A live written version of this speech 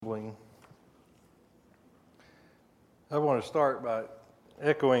I want to start by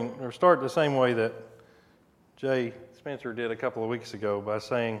start the same way that Jay Spencer did a couple of weeks ago by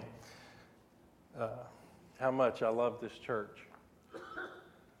saying how much I love this church.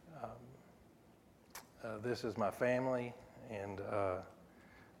 This is my family, and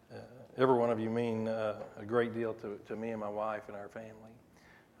every one of you mean a great deal to me and my wife and our family.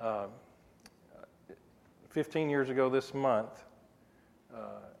 15 years ago this month,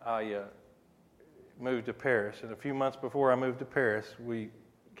 I moved to Paris, and a few months before I moved to Paris, we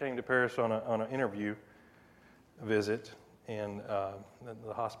came to Paris on an interview visit, and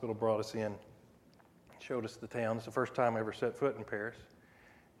the hospital brought us in, showed us the town. It's the first time I ever set foot in Paris,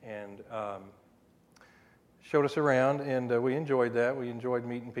 and showed us around, and we enjoyed that. We enjoyed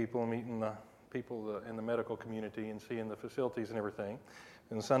meeting people and meeting the people in the medical community and seeing the facilities and everything.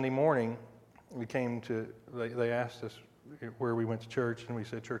 And Sunday morning, they asked us where we went to church, and we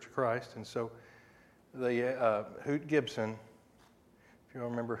said Church of Christ. And so Hoot Gibson, if you all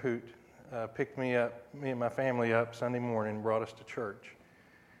remember Hoot, picked me and my family up Sunday morning and brought us to church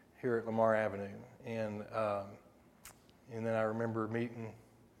here at Lamar Avenue. And then I remember meeting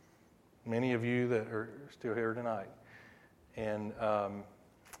many of you that are still here tonight. And the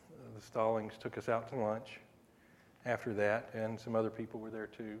Stallings took us out to lunch after that, and some other people were there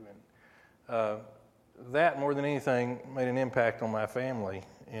too. And that, more than anything, made an impact on my family.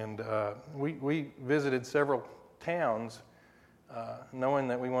 And we visited several towns, knowing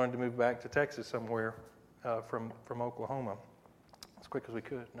that we wanted to move back to Texas somewhere from Oklahoma as quick as we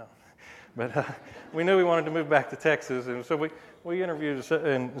could. No. But we knew we wanted to move back to Texas, and so we interviewed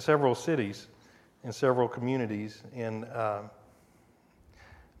in several cities, in several communities, and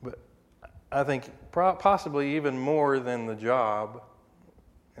but I think possibly even more than the job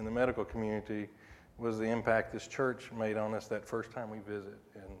in the medical community was the impact this church made on us that first time we visited,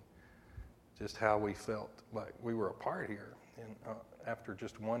 and just how we felt like we were a part here, and after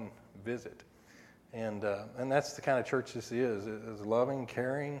just one visit. And that's the kind of church this is loving,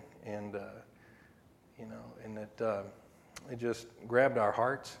 caring, and and it just grabbed our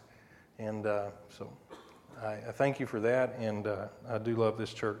hearts. And so I thank you for that, and I do love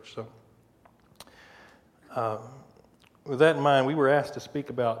this church. So with that in mind, we were asked to speak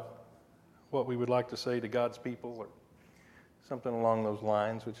about what we would like to say to God's people, or something along those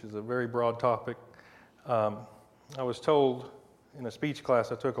lines, which is a very broad topic. I was told in a speech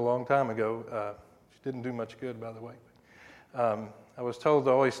class I took a long time ago. Didn't do much good, by the way. I was told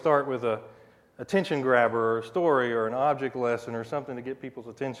to always start with a attention grabber or a story or an object lesson or something to get people's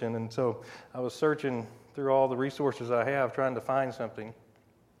attention. And so I was searching through all the resources I have trying to find something.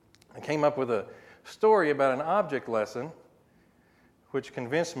 I came up with a story about an object lesson, which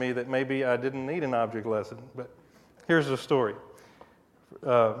convinced me that maybe I didn't need an object lesson. But here's the story.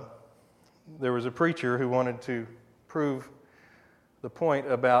 There was a preacher who wanted to prove the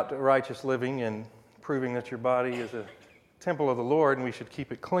point about righteous living and proving that your body is a temple of the Lord and we should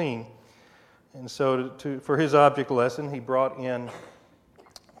keep it clean. And so for his object lesson, he brought in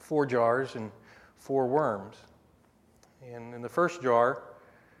 4 jars and 4 worms. And in the first jar,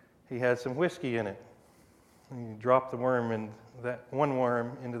 he had some whiskey in it. And he dropped one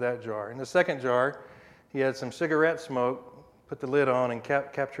worm into that jar. In the second jar, he had some cigarette smoke, put the lid on and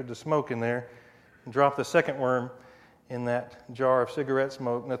captured the smoke in there, and dropped the second worm in that jar of cigarette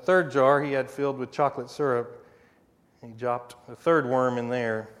smoke. In the third jar, he had filled with chocolate syrup. He dropped the third worm in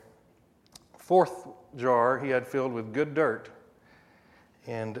there. Fourth jar, he had filled with good dirt.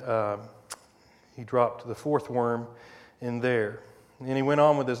 And he dropped the fourth worm in there. And then he went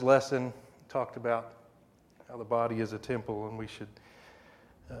on with his lesson, talked about how the body is a temple and we should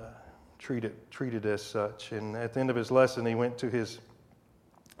treat it as such. And at the end of his lesson, he went to his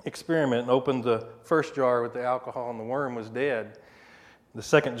experiment and opened the first jar with the alcohol, and the worm was dead. The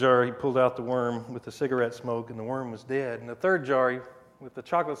second jar, he pulled out the worm with the cigarette smoke, and the worm was dead. And the third jar, with the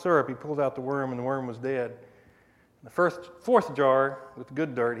chocolate syrup, he pulled out the worm, and the worm was dead. The fourth jar with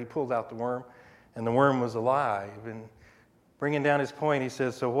good dirt, he pulled out the worm, and the worm was alive. And bringing down his point, he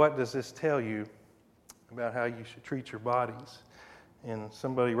says, so what does this tell you about how you should treat your bodies? And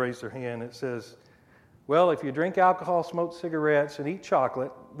somebody raised their hand. It says, well, if you drink alcohol, smoke cigarettes, and eat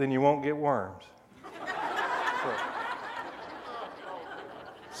chocolate, then you won't get worms.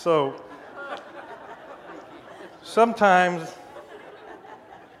 So sometimes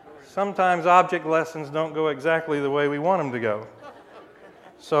object lessons don't go exactly the way we want them to go.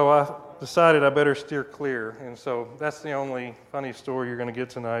 So I decided I better steer clear. And so that's the only funny story you're going to get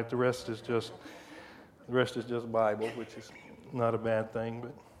tonight. The rest is just Bible, which is not a bad thing,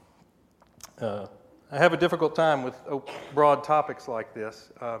 but I have a difficult time with broad topics like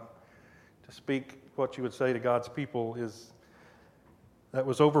this. To to speak what you would say to God's people that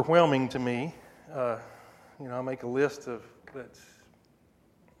was overwhelming to me. I make a list that's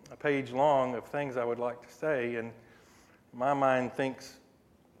a page long of things I would like to say, and my mind thinks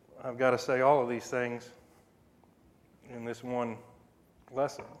I've got to say all of these things in this one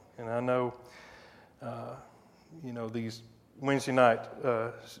lesson. And I know, these Wednesday night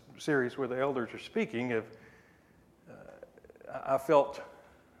series where the elders are speaking, I felt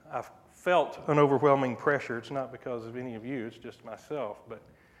an overwhelming pressure. It's not because of any of you, it's just myself, but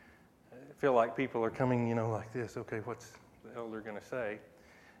I feel like people are coming, like this. Okay, what's the elder going to say?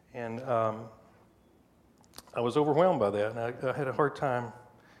 And I was overwhelmed by that, and I had a hard time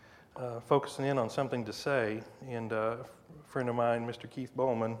focusing in on something to say. And a friend of mine, Mr. Keith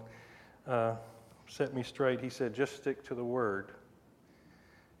Bowman, set me straight. He said, just stick to the Word.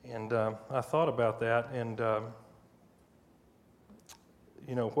 And I thought about that, and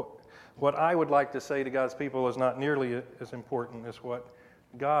what I would like to say to God's people is not nearly as important as what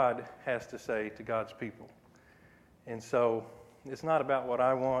God has to say to God's people. And so it's not about what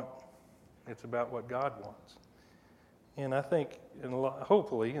I want, it's about what God wants. And I think,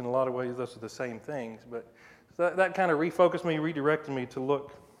 hopefully, in a lot of ways, those are the same things. But that kind of refocused me, redirected me to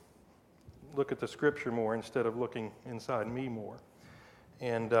look at the Scripture more instead of looking inside me more.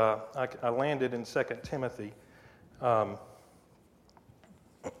 And I landed in 2 Timothy.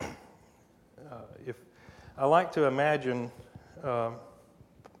 If I like to imagine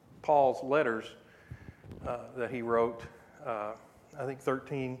Paul's letters that he wrote, I think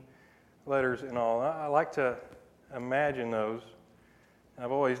 13 letters in all. I like to imagine those.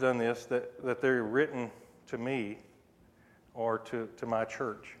 I've always done this, that they're written to me or to my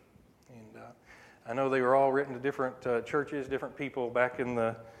church. And I know they were all written to different churches, different people back in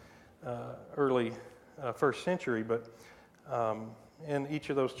the early first century, but and each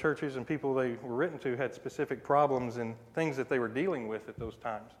of those churches and people they were written to had specific problems and things that they were dealing with at those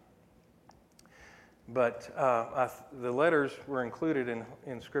times. But the letters were included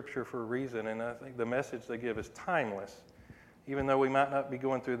in Scripture for a reason, and I think the message they give is timeless. Even though we might not be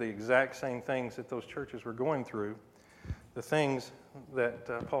going through the exact same things that those churches were going through, the things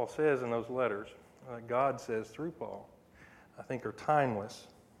that Paul says in those letters, God says through Paul, I think are timeless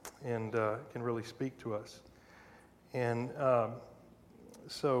and can really speak to us. And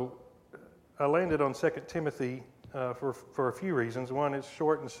so I landed on 2 Timothy for a few reasons. One, it's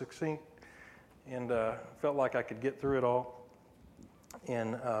short and succinct, and felt like I could get through it all.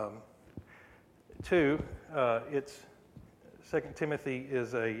 And two, it's 2 Timothy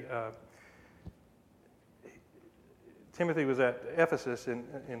is Timothy was at Ephesus,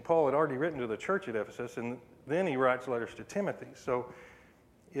 and Paul had already written to the church at Ephesus, and then he writes letters to Timothy. So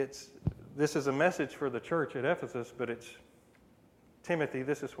this is a message for the church at Ephesus, but it's Timothy,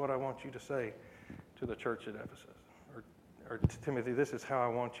 this is what I want you to say to the church at Ephesus. Or Timothy, this is how I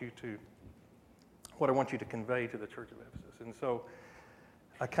want you to, what I want you to convey to the church of Ephesus. And so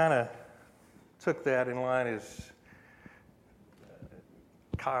I kind of took that in line as,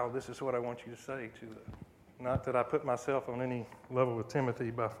 Kyle, this is what I want you to say to the, not that I put myself on any level with Timothy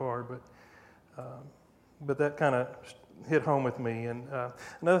by far, but that kind of hit home with me. And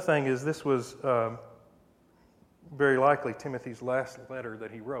another thing is this was very likely Timothy's last letter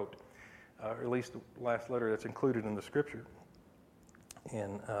that he wrote, or at least the last letter that's included in the Scripture.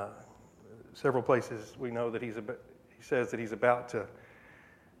 In several places we know that he says that he's about to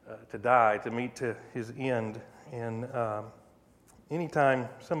die, to meet to his end. And anytime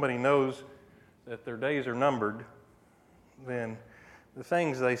somebody knows that their days are numbered, then the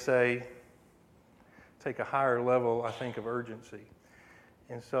things they say take a higher level, I think, of urgency.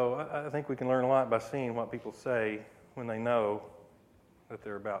 And so I think we can learn a lot by seeing what people say when they know that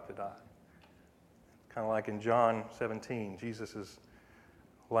they're about to die. Kind of like in John 17, Jesus'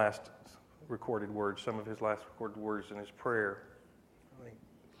 last recorded words, some of his last recorded words in his prayer. I think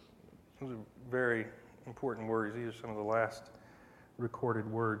those are very important words. These are some of the last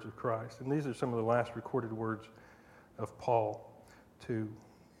recorded words of Christ. And these are some of the last recorded words of Paul, too.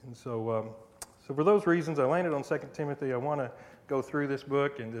 And so for those reasons, I landed on 2 Timothy. I want to go through this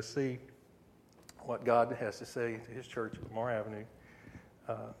book and just see what God has to say to his church at Lamar Avenue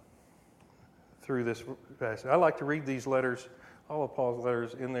through this passage. I like to read these letters, all of Paul's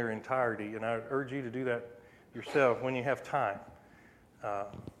letters, in their entirety, and I urge you to do that yourself when you have time.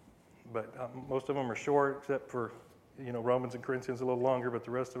 But most of them are short, except for Romans and Corinthians a little longer, but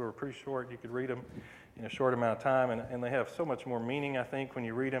the rest of them are pretty short. You could read them in a short amount of time, and they have so much more meaning, I think, when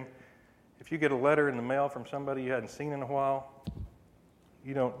you read them. If you get a letter in the mail from somebody you hadn't seen in a while,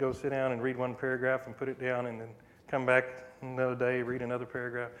 you don't go sit down and read one paragraph and put it down and then come back another day, read another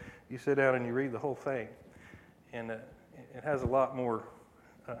paragraph. You sit down and you read the whole thing. And it has a lot more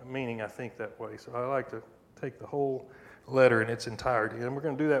meaning, I think, that way. So I like to take the whole letter in its entirety. And we're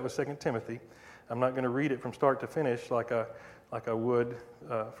going to do that with 2 Timothy. I'm not going to read it from start to finish like I would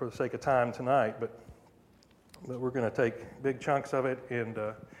for the sake of time tonight, but we're going to take big chunks of it and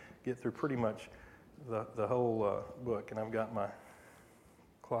get through pretty much the whole book. And I've got my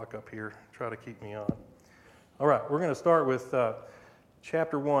clock up here, try to keep me on. All right, we're going to start with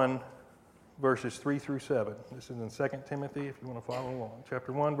chapter 1, verses 3 through 7. This is in 2 Timothy, if you want to follow along.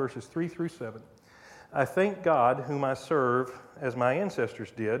 Chapter 1, verses 3 through 7. I thank God, whom I serve, as my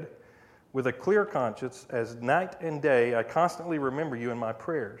ancestors did, with a clear conscience, as night and day I constantly remember you in my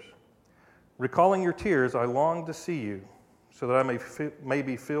prayers. Recalling your tears, I long to see you, so that I may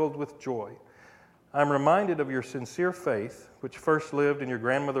be filled with joy. I'm reminded of your sincere faith, which first lived in your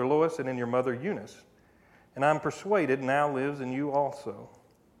grandmother Lois and in your mother Eunice, and I'm persuaded now lives in you also.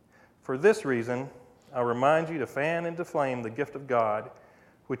 For this reason, I remind you to fan into flame the gift of God,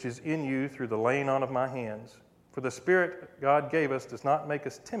 which is in you through the laying on of my hands. For the Spirit God gave us does not make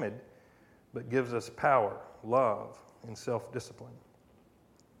us timid, but gives us power, love, and self-discipline.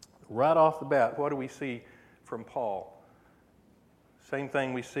 Right off the bat, what do we see from Paul? Same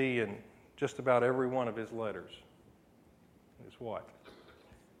thing we see in just about every one of his letters. Is what?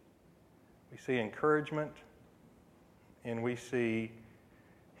 We see encouragement, and we see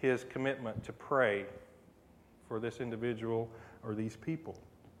his commitment to pray for this individual or these people.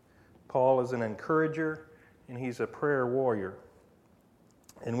 Paul is an encourager, and he's a prayer warrior.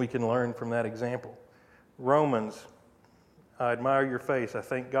 And we can learn from that example. Romans, I admire your faith. I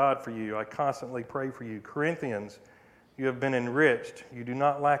thank God for you. I constantly pray for you. Corinthians, you have been enriched. You do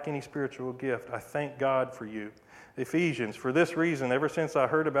not lack any spiritual gift. I thank God for you. Ephesians, for this reason, ever since I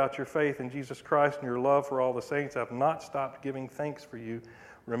heard about your faith in Jesus Christ and your love for all the saints, I've not stopped giving thanks for you,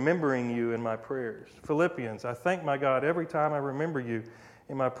 remembering you in my prayers. Philippians, I thank my God every time I remember you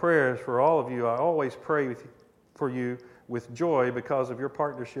in my prayers for all of you. I always pray for you with joy because of your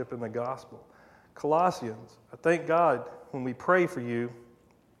partnership in the gospel. Colossians, I thank God when we pray for you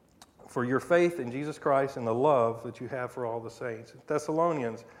for your faith in Jesus Christ and the love that you have for all the saints.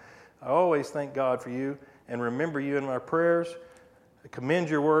 Thessalonians, I always thank God for you and remember you in my prayers. I commend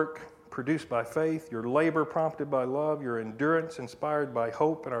your work produced by faith, your labor prompted by love, your endurance inspired by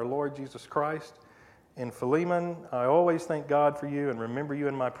hope in our Lord Jesus Christ. In Philemon, I always thank God for you and remember you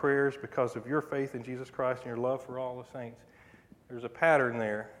in my prayers because of your faith in Jesus Christ and your love for all the saints. There's a pattern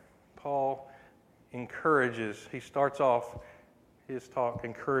there. Paul encourages. He starts off his talk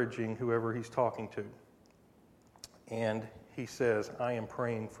encouraging whoever he's talking to. And he says, I am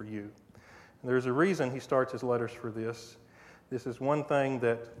praying for you. And there's a reason he starts his letters for this. This is one thing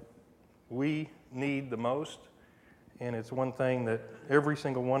that we need the most, and it's one thing that every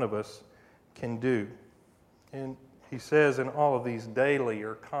single one of us can do. And he says in all of these daily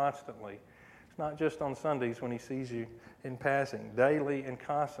or constantly. It's not just on Sundays when he sees you in passing. Daily and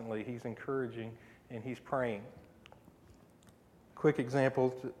constantly he's encouraging and he's praying. Quick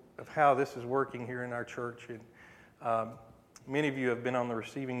example of how this is working here in our church. And many of you have been on the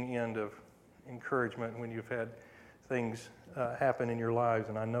receiving end of encouragement when you've had things happen in your lives,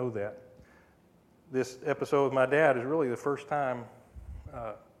 and I know that. This episode with my dad is really the first time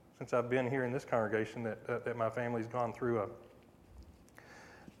since I've been here in this congregation that my family's gone through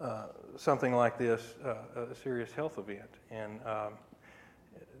something like this, a serious health event. And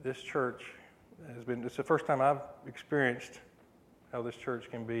this church it's the first time I've experienced how this church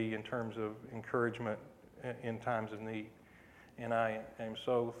can be in terms of encouragement in times of need. And I am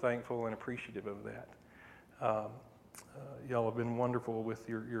so thankful and appreciative of that. Y'all have been wonderful with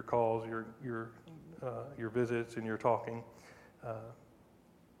your calls, your visits, and your talking.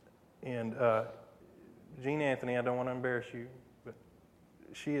 And Jean Anthony, I don't want to embarrass you, but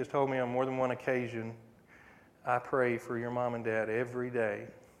she has told me on more than one occasion, I pray for your mom and dad every day.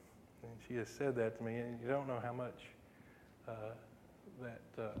 And she has said that to me, and you don't know how much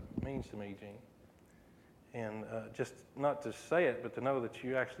that means to me, Jean. And just not to say it, but to know that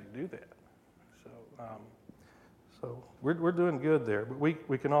you actually do that. So we're doing good there, but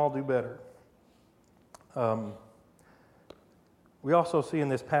we can all do better. We also see in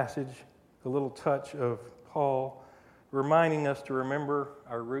this passage a little touch of Paul reminding us to remember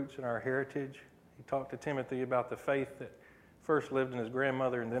our roots and our heritage. He talked to Timothy about the faith that first lived in his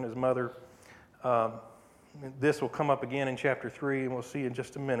grandmother and then his mother. This will come up again in chapter 3, and we'll see in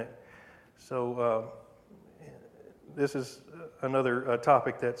just a minute. So this is another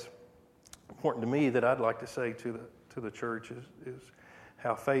topic that's important to me that I'd like to say to the church is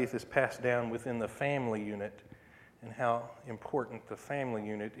how faith is passed down within the family unit and how important the family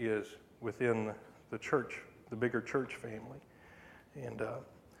unit is within the church, the bigger church family. And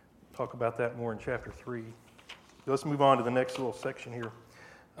talk about that more in chapter 3. Let's move on to the next little section here.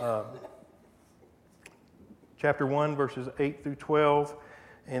 Chapter 1, verses 8 through 12,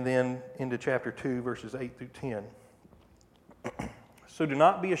 and then into chapter 2, verses 8 through 10. So do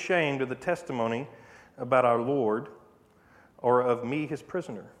not be ashamed of the testimony about our Lord, or of me, his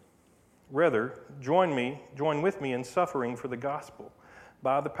prisoner. Rather, join with me in suffering for the gospel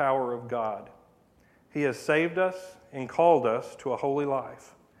by the power of God. He has saved us and called us to a holy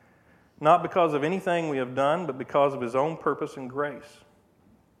life, not because of anything we have done, but because of his own purpose and grace.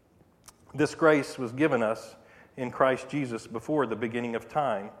 This grace was given us in Christ Jesus before the beginning of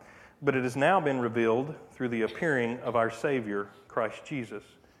time, but it has now been revealed through the appearing of our Savior, Christ Jesus,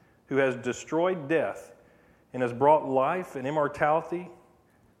 who has destroyed death and has brought life and immortality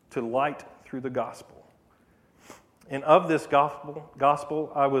to light through the gospel. And of this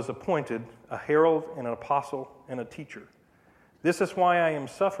gospel I was appointed a herald and an apostle and a teacher. This is why I am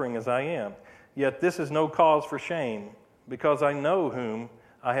suffering as I am. Yet this is no cause for shame, because I know whom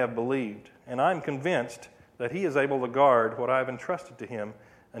I have believed, and I am convinced that he is able to guard what I have entrusted to him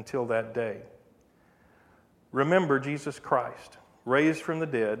until that day. Remember Jesus Christ, raised from the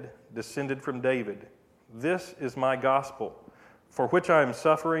dead, descended from David. This is my gospel, for which I am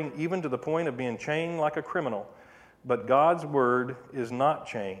suffering, even to the point of being chained like a criminal. But God's word is not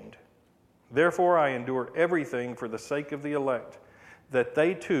chained. Therefore I endure everything for the sake of the elect, that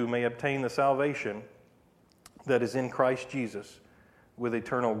they too may obtain the salvation that is in Christ Jesus with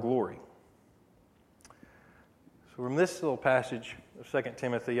eternal glory. So from this little passage of 2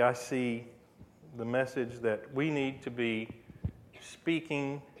 Timothy, I see the message that we need to be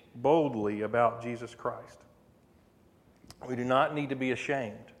speaking boldly about Jesus Christ. We do not need to be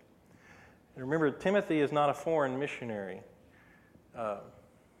ashamed. And remember, Timothy is not a foreign missionary.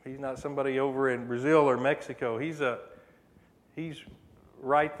 He's not somebody over in Brazil or Mexico. He's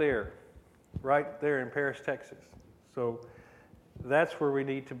right there in Paris, Texas. So that's where we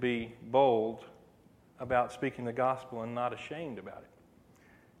need to be bold about speaking the gospel and not ashamed about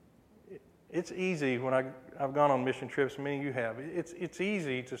it. It's easy when I've gone on mission trips, many of you have. It's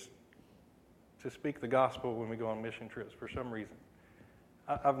easy to speak the gospel when we go on mission trips for some reason.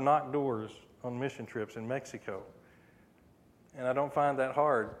 I've knocked doors on mission trips in Mexico, and I don't find that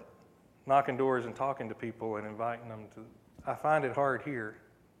hard, knocking doors and talking to people and inviting them to. I find it hard here,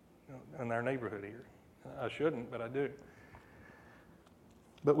 in our neighborhood here. I shouldn't, but I do.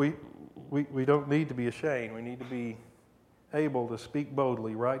 But we don't need to be ashamed. We need to be able to speak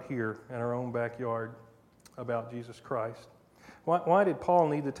boldly right here in our own backyard about Jesus Christ. Why did Paul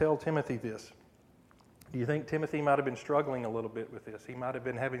need to tell Timothy this? Do you think Timothy might have been struggling a little bit with this? He might have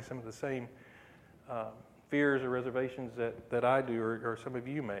been having some of the same fears or reservations that I do, or some of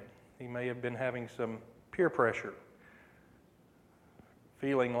you may. He may have been having some peer pressure,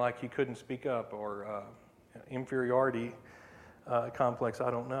 feeling like he couldn't speak up, or inferiority complex, I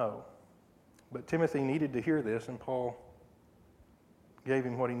don't know. But Timothy needed to hear this, and Paul gave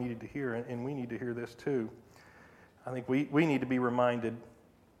him what he needed to hear, and we need to hear this too. I think we need to be reminded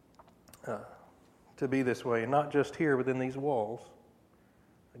to be this way, and not just here within these walls.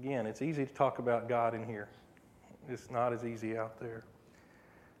 Again, it's easy to talk about God in here. It's not as easy out there.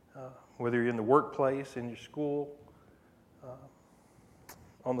 Whether you're in the workplace, in your school,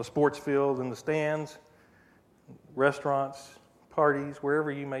 on the sports field, in the stands, restaurants, parties,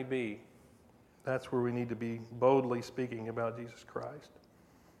 wherever you may be, that's where we need to be boldly speaking about Jesus Christ.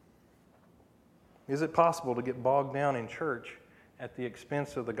 Is it possible to get bogged down in church at the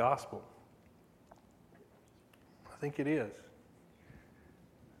expense of the gospel? I think it is.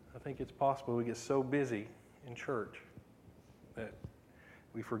 I think it's possible we get so busy in church that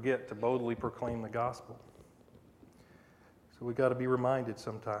we forget to boldly proclaim the gospel. So we've got to be reminded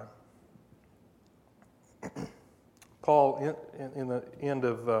sometime. Paul, in the end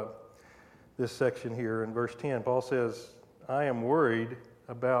of this section here in verse 10, Paul says, I am worried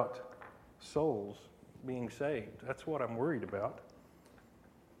about souls being saved. That's what I'm worried about.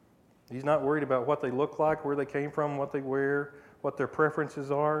 He's not worried about what they look like, where they came from, what they wear, what their preferences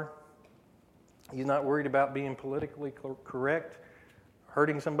are. He's not worried about being politically correct,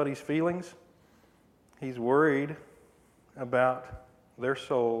 hurting somebody's feelings. He's worried about their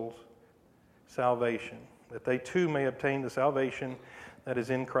soul's salvation, that they too may obtain the salvation that is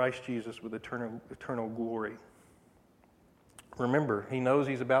in Christ Jesus with eternal glory. Remember, he knows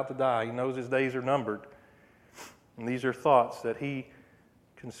he's about to die. He knows his days are numbered. And these are thoughts that he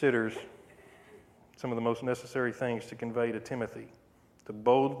considers some of the most necessary things to convey to Timothy, to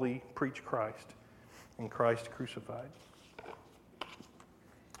boldly preach Christ and Christ crucified.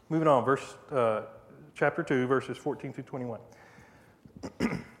 Moving on, chapter 2, verses 14 through 21.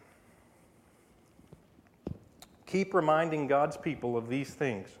 Keep reminding God's people of these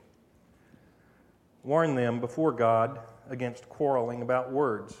things. Warn them before God against quarreling about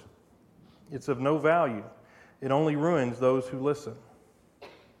words. It's of no value. It only ruins those who listen.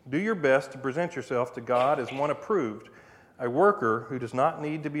 Do your best to present yourself to God as one approved, a worker who does not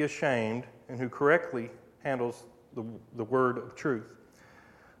need to be ashamed and who correctly handles the word of truth.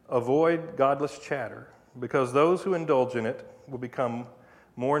 Avoid godless chatter, because those who indulge in it will become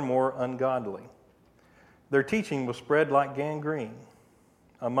more and more ungodly. Their teaching will spread like gangrene.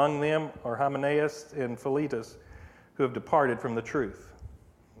 Among them are Hymenaeus and Philetus, who have departed from the truth.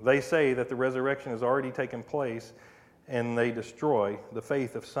 They say that the resurrection has already taken place, and they destroy the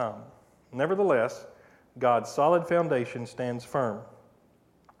faith of some. Nevertheless, God's solid foundation stands firm,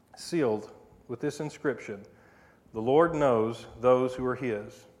 sealed with this inscription: "The Lord knows those who are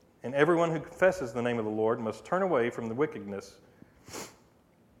His." And everyone who confesses the name of the Lord must turn away from the wickedness.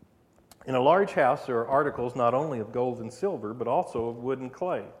 In a large house there are articles not only of gold and silver, but also of wood and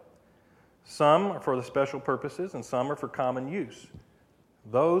clay. Some are for the special purposes, and some are for common use.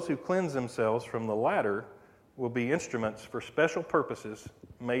 Those who cleanse themselves from the latter will be instruments for special purposes,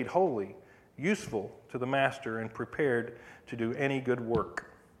 made holy, useful to the master, and prepared to do any good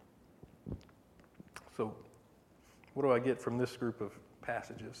work. So, what do I get from this group of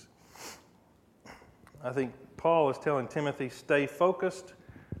passages? I think Paul is telling Timothy, stay focused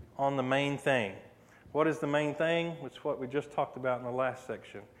on the main thing. What is the main thing? It's what we just talked about in the last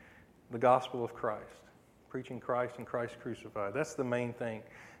section. The gospel of Christ. Preaching Christ and Christ crucified. That's the main thing.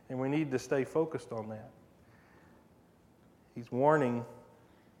 And we need to stay focused on that. He's warning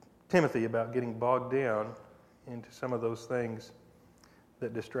Timothy about getting bogged down into some of those things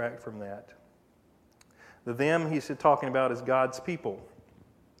that distract from that. The them he's talking about is God's people.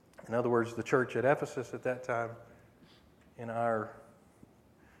 In other words, the church at Ephesus at that time, in our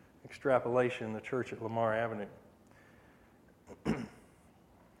extrapolation, the church at Lamar Avenue. It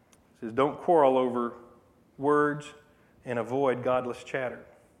says, don't quarrel over words and avoid godless chatter.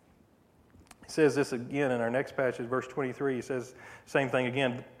 He says this again in our next passage, verse 23. He says the same thing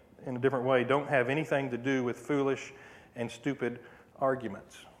again in a different way. Don't have anything to do with foolish and stupid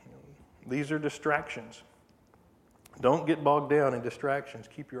arguments. These are distractions. Don't get bogged down in distractions.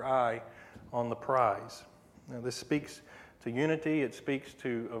 Keep your eye on the prize. Now, this speaks to unity. It speaks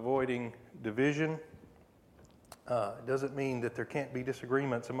to avoiding division. It doesn't mean that there can't be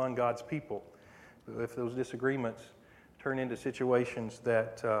disagreements among God's people. But if those disagreements turn into situations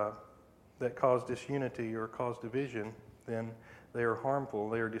that cause disunity or cause division, then they are harmful.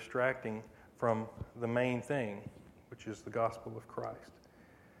 They are distracting from the main thing, which is the gospel of Christ.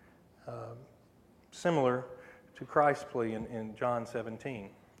 Similar to Christ's plea in John 17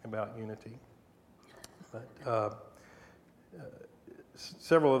 about unity. But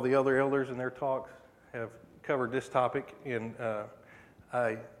several of the other elders in their talks have covered this topic, and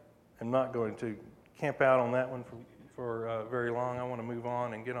I am not going to camp out on that one for very long. I want to move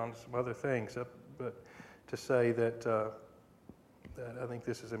on and get on to some other things, but to say that I think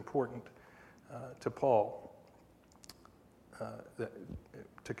this is important to Paul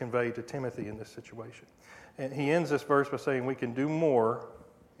to convey to Timothy in this situation. And he ends this verse by saying we can do more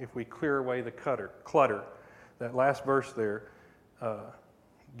if we clear away the clutter. That last verse there,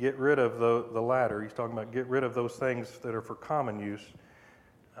 get rid of the latter. He's talking about get rid of those things that are for common use.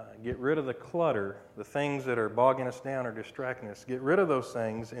 Get rid of the clutter, the things that are bogging us down or distracting us. Get rid of those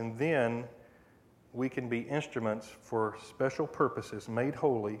things, and then we can be instruments for special purposes, made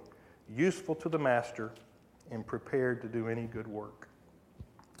holy, useful to the master, and prepared to do any good work.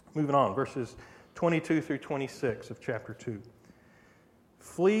 Moving on, verses 22 through 26 of chapter 2.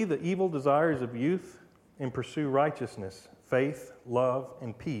 Flee the evil desires of youth and pursue righteousness, faith, love,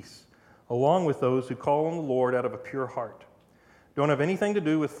 and peace, along with those who call on the Lord out of a pure heart. Don't have anything to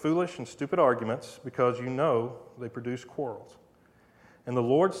do with foolish and stupid arguments, because you know they produce quarrels. And the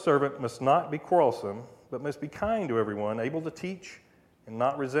Lord's servant must not be quarrelsome, but must be kind to everyone, able to teach and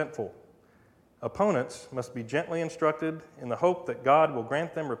not resentful. Opponents must be gently instructed in the hope that God will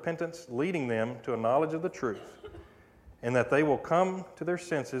grant them repentance, leading them to a knowledge of the truth, and that they will come to their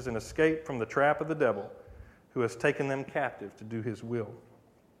senses and escape from the trap of the devil, who has taken them captive to do his will.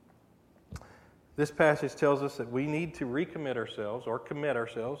 This passage tells us that we need to recommit ourselves, or commit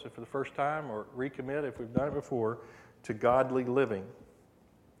ourselves if for the first time, or recommit if we've done it before, to godly living,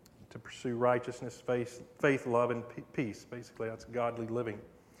 to pursue righteousness, faith, love, and peace. Basically, that's godly living.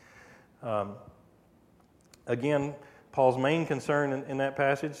 Again, Paul's main concern in that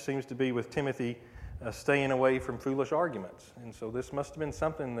passage seems to be with Timothy staying away from foolish arguments. And so this must have been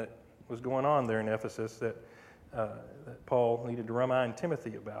something that was going on there in Ephesus that Paul needed to remind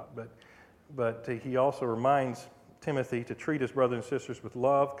Timothy about. But he also reminds Timothy to treat his brothers and sisters with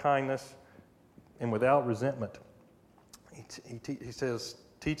love, kindness, and without resentment. He says,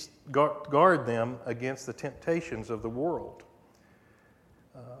 guard them against the temptations of the world,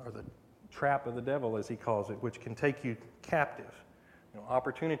 or the trap of the devil, as he calls it, which can take you captive.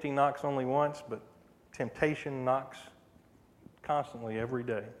 Opportunity knocks only once, but temptation knocks constantly every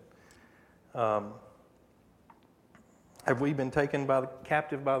day. Have we been taken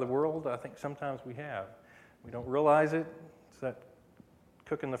captive by the world? I think sometimes we have. We don't realize it. It's that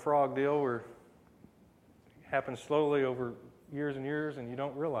cooking the frog deal where it happens slowly over years and years, and you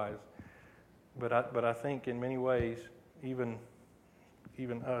don't realize. But I think in many ways, even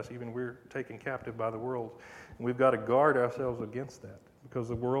us, even we're taken captive by the world. And we've got to guard ourselves against that, because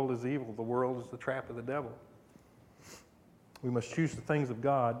the world is evil. The world is the trap of the devil. We must choose the things of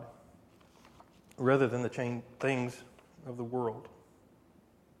God rather than the things of the world.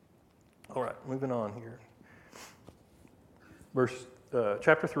 All right, moving on here.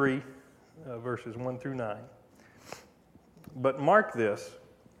 Chapter 3, verses 1 through 9. But mark this,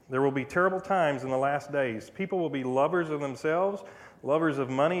 there will be terrible times in the last days. People will be lovers of themselves, lovers of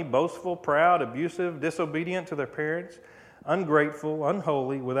money, boastful, proud, abusive, disobedient to their parents, ungrateful,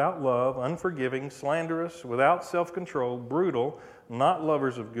 unholy, without love, unforgiving, slanderous, without self-control, brutal, not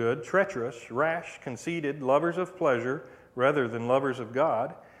lovers of good, treacherous, rash, conceited, lovers of pleasure rather than lovers of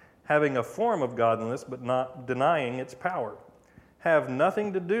God, having a form of godliness but not denying its power. Have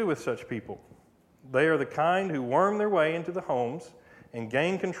nothing to do with such people. They are the kind who worm their way into the homes and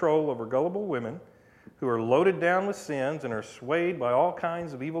gain control over gullible women, who are loaded down with sins and are swayed by all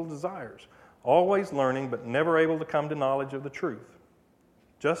kinds of evil desires, always learning but never able to come to knowledge of the truth.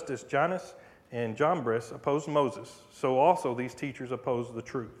 Just as Jannes and Jambres opposed Moses, so also these teachers oppose the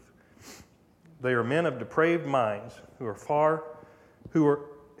truth. They are men of depraved minds who, as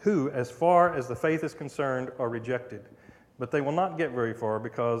far as the faith is concerned, are rejected. But they will not get very far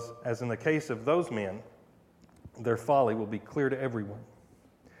because, as in the case of those men, their folly will be clear to everyone.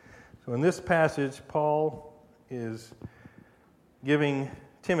 So in this passage, Paul is giving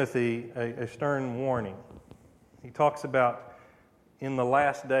Timothy a stern warning. He talks about in the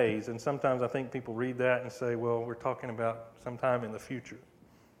last days, and sometimes I think people read that and say, well, we're talking about sometime in the future.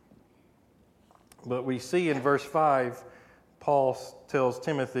 But we see in verse 5, Paul tells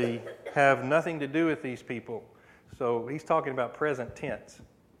Timothy, have nothing to do with these people. So he's talking about present tense.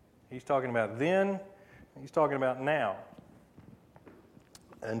 He's talking about then, he's talking about now.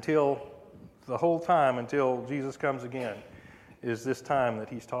 Until the whole time, until Jesus comes again, is this time that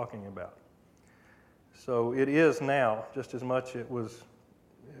he's talking about. So it is now, just as much it was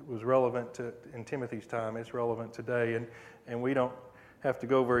relevant in Timothy's time, it's relevant today. And we don't have to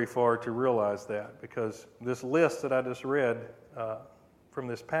go very far to realize that, because this list that I just read from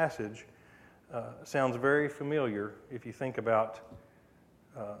this passage sounds very familiar if you think about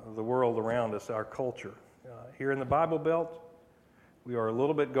the world around us, our culture. Here in the Bible Belt, we are a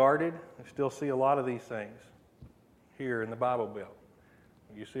little bit guarded. We still see a lot of these things here in the Bible Belt.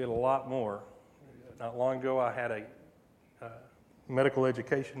 You see it a lot more. Not long ago, I had a medical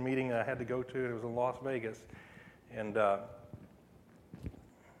education meeting that I had to go to. It was in Las Vegas. And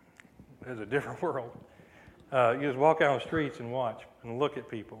it's a different world. You just walk out on the streets and watch and look at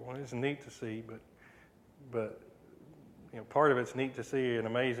people. And it's neat to see, but part of it's neat to see and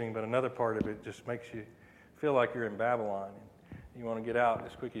amazing, but another part of it just makes you feel like you're in Babylon and you want to get out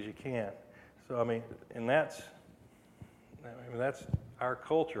as quick as you can. So and that's our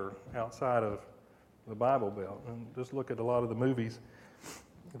culture outside of the Bible Belt. And just look at a lot of the movies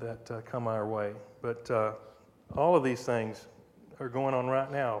that come our way. But all of these things are going on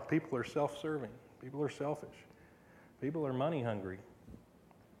right now. People are self-serving. People are selfish. People are money hungry.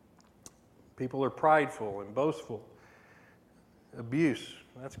 People are prideful and boastful. Abuse,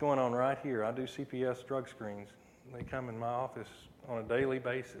 that's going on right here. I do CPS drug screens. They come in my office on a daily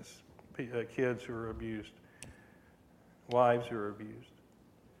basis. Kids who are abused. Wives who are abused.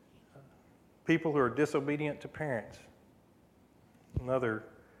 People who are disobedient to parents. Another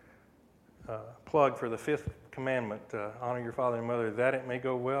plug for the fifth commandment, honor your father and mother, that it may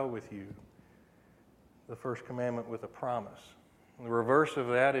go well with you. The first commandment with a promise. The reverse of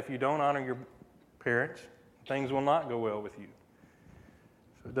that, if you don't honor your parents, things will not go well with you.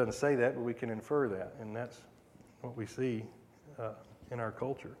 So it doesn't say that, but we can infer that, and that's what we see in our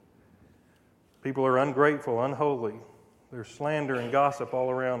culture. People are ungrateful, unholy. There's slander and gossip all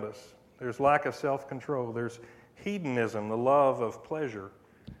around us. There's lack of self-control. There's hedonism, the love of pleasure.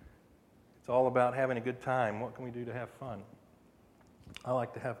 It's all about having a good time. What can we do to have fun? I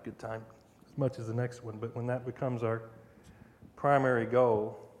like to have a good time as much as the next one, but when that becomes our primary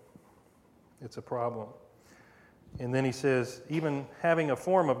goal, it's a problem. And then he says, even having a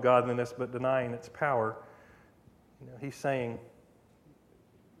form of godliness but denying its power, he's saying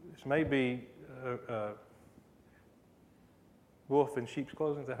this may be a wolf in sheep's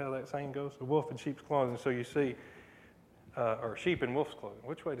clothing. Is that how that saying goes? A wolf in sheep's clothing. So you see, or sheep in wolf's clothing.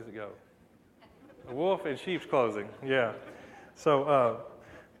 Which way does it go? A wolf in sheep's clothing. Yeah. So,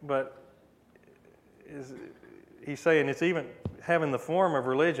 but he's saying it's even having the form of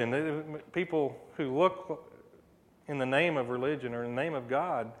religion. People who look in the name of religion or in the name of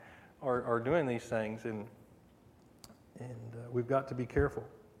God are doing these things, and we've got to be careful.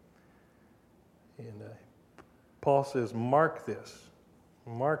 And Paul says, mark this.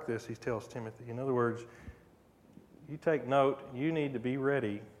 Mark this, he tells Timothy. In other words, you take note, you need to be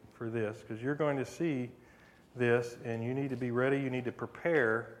ready for this, because you're going to see this, and you need to be ready. You need to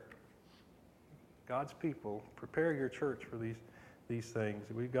prepare God's people, prepare your church for these things.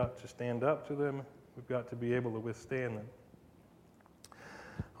 We've got to stand up to them. We've got to be able to withstand them.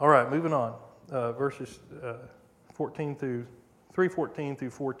 All right, moving on. Verses 3:14 through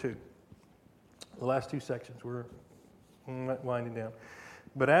 4:2. The last two sections, we're winding down.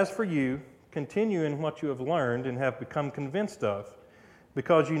 But as for you, continue in what you have learned and have become convinced of,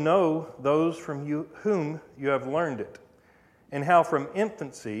 because you know those from whom you have learned it, and how from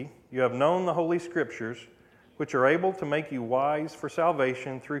infancy you have known the Holy Scriptures, which are able to make you wise for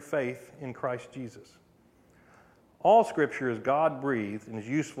salvation through faith in Christ Jesus. All Scripture is God-breathed and is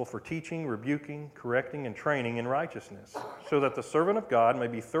useful for teaching, rebuking, correcting, and training in righteousness, so that the servant of God may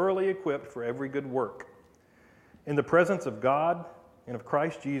be thoroughly equipped for every good work. In the presence of God and of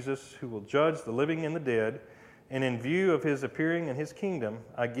Christ Jesus, who will judge the living and the dead, and in view of his appearing in his kingdom,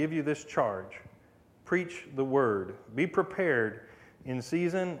 I give you this charge. Preach the word. Be prepared in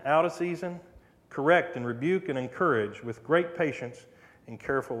season, out of season. Correct and rebuke and encourage with great patience and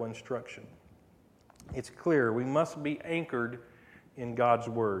careful instruction. It's clear we must be anchored in God's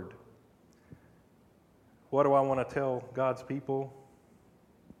word. What do I want to tell God's people?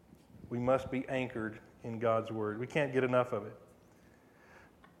 We must be anchored in God's word. We can't get enough of it.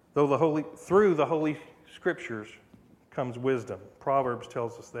 Through the Holy Scriptures comes wisdom. Proverbs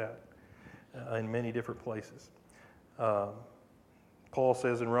tells us that in many different places. Paul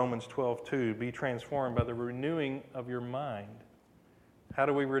says in Romans 12:2, be transformed by the renewing of your mind. How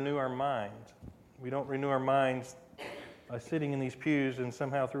do we renew our minds? We don't renew our minds by sitting in these pews and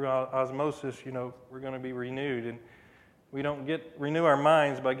somehow through osmosis, we're going to be renewed. And we don't renew our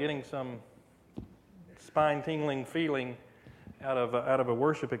minds by getting some spine-tingling feeling out of a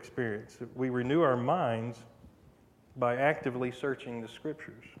worship experience. We renew our minds by actively searching the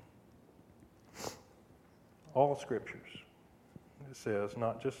Scriptures. All Scriptures, it says,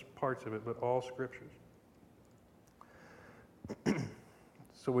 not just parts of it, but all Scriptures.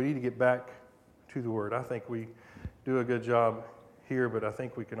 So we need to get back to the Word. I think we do a good job here, but I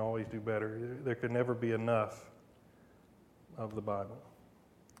think we can always do better. There can never be enough of the Bible.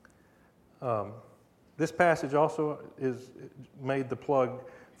 This passage also is made the plug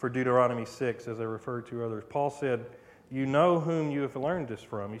for Deuteronomy 6, as I referred to others. Paul said, you know whom you have learned this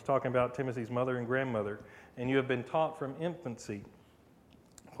from. He's talking about Timothy's mother and grandmother, and you have been taught from infancy.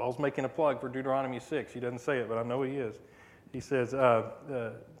 Paul's making a plug for Deuteronomy 6. He doesn't say it, but I know he is. He says,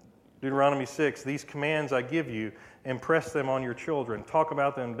 Deuteronomy 6, these commands I give you, impress them on your children. Talk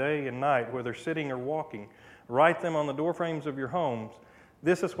about them day and night, whether sitting or walking. Write them on the doorframes of your homes.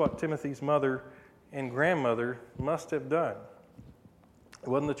 This is what Timothy's mother and grandmother must have done. It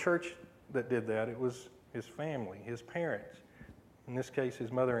wasn't the church that did that. It was his family, his parents. In this case,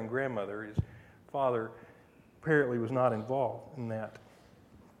 his mother and grandmother. His father apparently was not involved in that.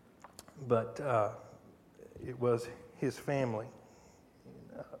 But it was his family.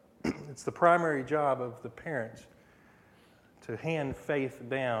 It's the primary job of the parents to hand faith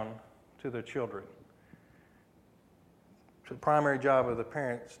down to their children. It's the primary job of the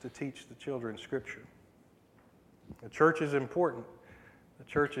parents to teach the children Scripture. The church is important. The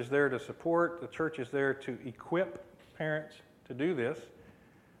church is there to support. The church is there to equip parents to do this.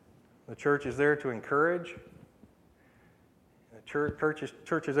 The church is there to encourage. The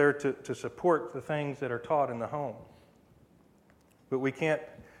church is there to support the things that are taught in the home. But we can't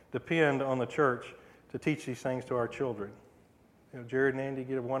depend on the church to teach these things to our children. Jared and Andy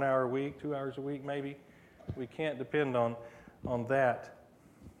get 1 hour a week, 2 hours a week maybe. We can't depend on that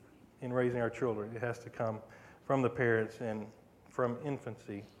in raising our children. It has to come from the parents and from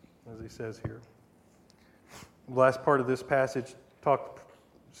infancy, as he says here. The last part of this passage talked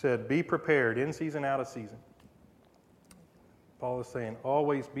said, be prepared, in season, out of season. Paul is saying,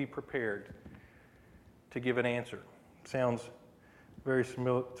 always be prepared to give an answer. Sounds very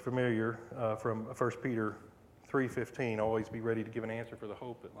familiar from 1 Peter 3:15, always be ready to give an answer for the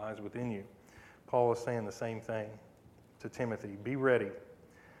hope that lies within you. Paul is saying the same thing to Timothy. Be ready.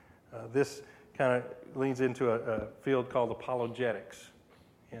 This kind of leads into a field called apologetics.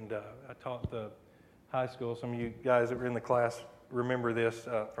 And I taught the high school. Some of you guys that were in the class remember this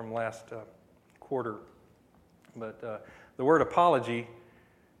from last quarter. But the word apology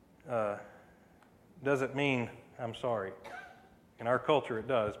doesn't mean I'm sorry. In our culture it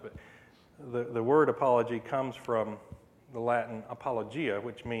does, but the word apology comes from the Latin apologia,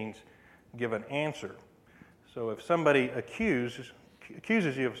 which means give an answer. So if somebody accuses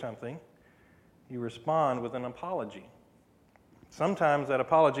you of something, you respond with an apology. Sometimes that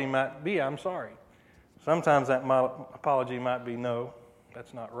apology might be, I'm sorry. Sometimes that apology might be, no,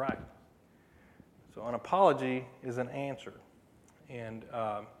 that's not right. So an apology is an answer. And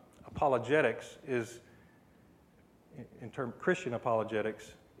apologetics is, Christian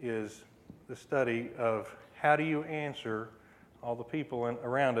apologetics is the study of how do you answer all the people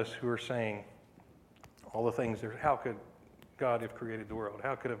around us who are saying all the things that, how could God have created the world?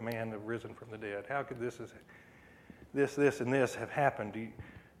 How could a man have risen from the dead? How could this, and this have happened?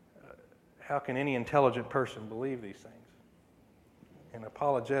 How can any intelligent person believe these things? And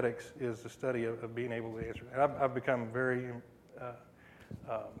apologetics is the study of being able to answer. And I've become very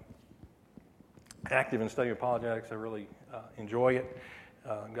active in studying apologetics. I really enjoy it.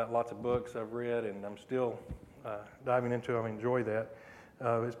 I've got lots of books I've read, and I'm still diving into them. I enjoy that.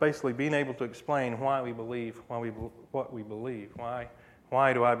 It's basically being able to explain why we believe what we believe.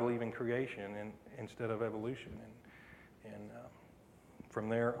 Why do I believe in creation instead of evolution? And from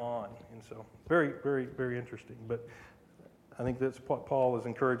there on. And so very, very, very interesting. But I think that's what Paul is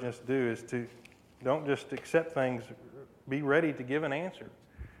encouraging us to do, is to don't just accept things, be ready to give an answer.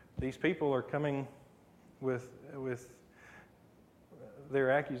 These people are coming with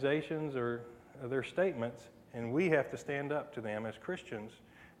their accusations or their statements, and we have to stand up to them as Christians.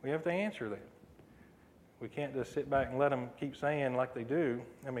 We have to answer them. We can't just sit back and let them keep saying like they do.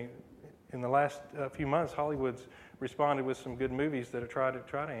 I mean, in the last few months, Hollywood's responded with some good movies that have tried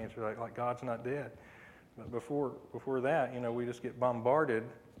to answer, like God's Not Dead. But before that, we just get bombarded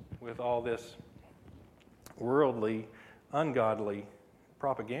with all this worldly, ungodly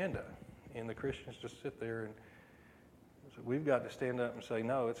propaganda, and the Christians just sit there, and so we've got to stand up and say,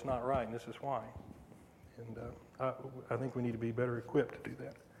 no, it's not right, and this is why. And I think we need to be better equipped to do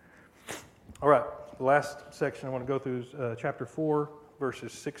that. All right, the last section I want to go through is chapter 4,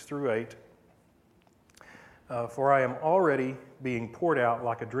 verses 6 through 8. For I am already being poured out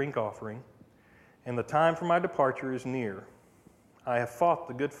like a drink offering, and the time for my departure is near. I have fought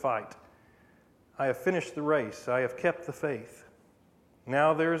the good fight. I have finished the race. I have kept the faith.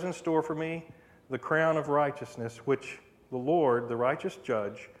 Now there is in store for me the crown of righteousness, which the Lord, the righteous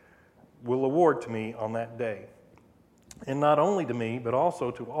judge, will award to me on that day. And not only to me, but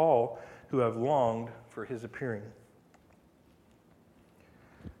also to all who have longed for his appearing.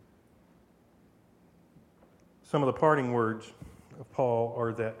 Some of the parting words of Paul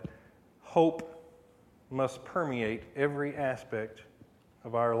are that hope must permeate every aspect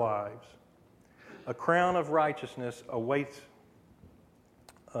of our lives. A crown of righteousness awaits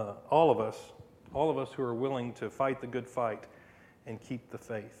all of us who are willing to fight the good fight and keep the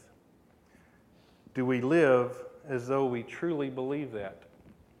faith. Do we live as though we truly believe that?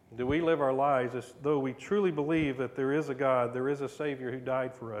 Do we live our lives as though we truly believe that there is a God, there is a Savior who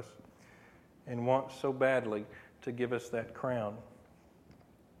died for us and wants so badly to give us that crown?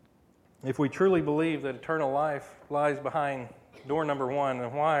 If we truly believe that eternal life lies behind door number 1,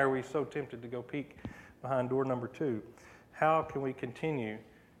 then why are we so tempted to go peek behind door number 2? How can we continue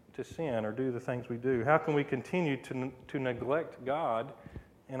to sin or do the things we do? How can we continue to neglect God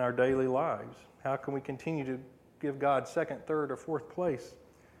in our daily lives? How can we continue to give God second, third, or fourth place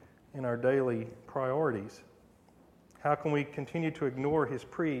in our daily priorities? How can we continue to ignore his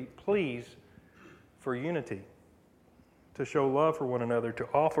pleas for unity, to show love for one another, to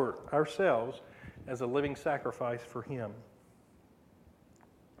offer ourselves as a living sacrifice for him?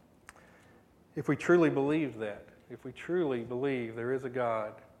 If we truly believe that, if we truly believe there is a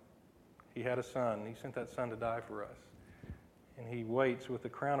God, he had a son, he sent that son to die for us, and he waits with the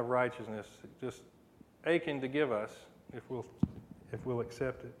crown of righteousness just aching to give us if we'll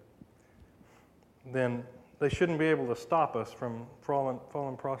accept it, then they shouldn't be able to stop us from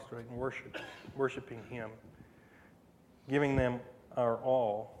falling prostrate and worshiping him, giving them our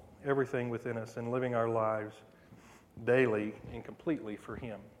all, everything within us, and living our lives daily and completely for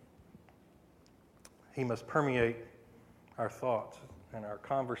Him. He must permeate our thoughts and our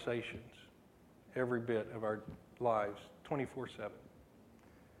conversations, every bit of our lives, 24/7.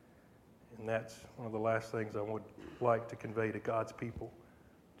 And that's one of the last things I would like to convey to God's people.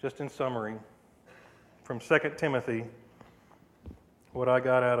 Just in summary, from 2 Timothy, what I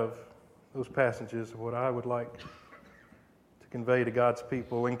got out of those passages, what I would like to convey to God's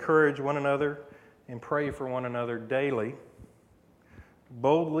people: encourage one another and pray for one another daily.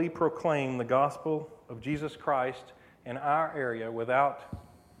 Boldly proclaim the gospel of Jesus Christ in our area without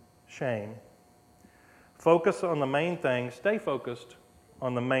shame. Focus on the main thing, stay focused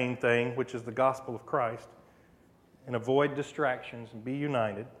on the main thing, which is the gospel of Christ, and avoid distractions and be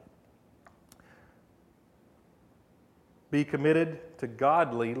united. Be committed to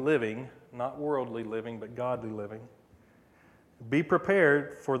godly living, not worldly living, but godly living. Be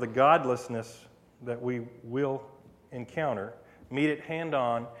prepared for the godlessness that we will encounter. Meet it hand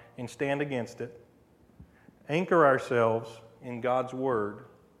on and stand against it. Anchor ourselves in God's Word.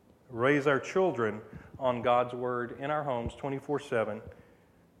 Raise our children on God's Word in our homes 24/7.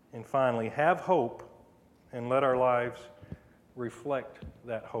 And finally, have hope and let our lives reflect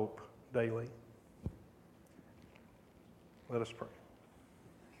that hope daily. Let us pray.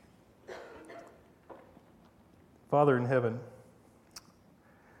 Father in heaven,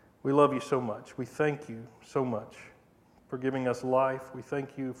 we love you so much. We thank you so much for giving us life. We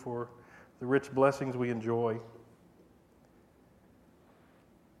thank you for the rich blessings we enjoy.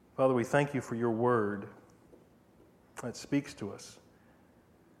 Father, we thank you for your word that speaks to us.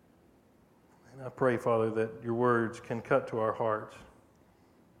 And I pray, Father, that your words can cut to our hearts,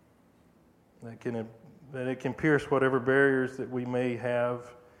 that it can pierce whatever barriers that we may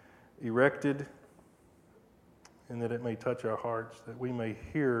have erected, and that it may touch our hearts, that we may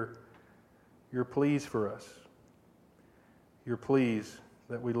hear your pleas for us, your pleas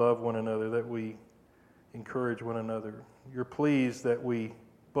that we love one another, that we encourage one another, your pleas that we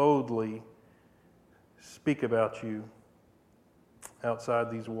boldly speak about you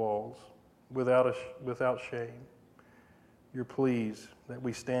outside these walls without shame. Your pleas that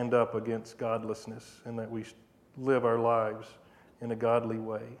we stand up against godlessness and that we live our lives in a godly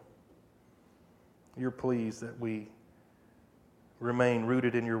way. Your pleas that we remain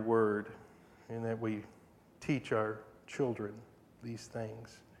rooted in your word and that we teach our children these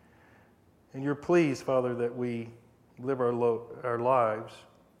things. And your pleas, Father, that we live our lives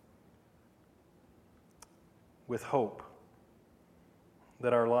with hope,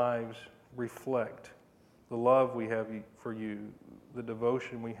 that our lives reflect the love we have for you, the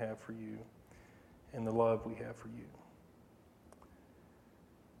devotion we have for you, and the love we have for you.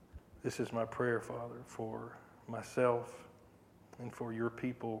 This is my prayer, Father, for myself and for your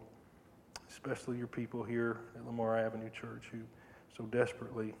people, especially your people here at Lamar Avenue Church who so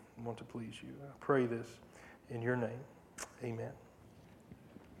desperately want to please you. I pray this in your name. Amen.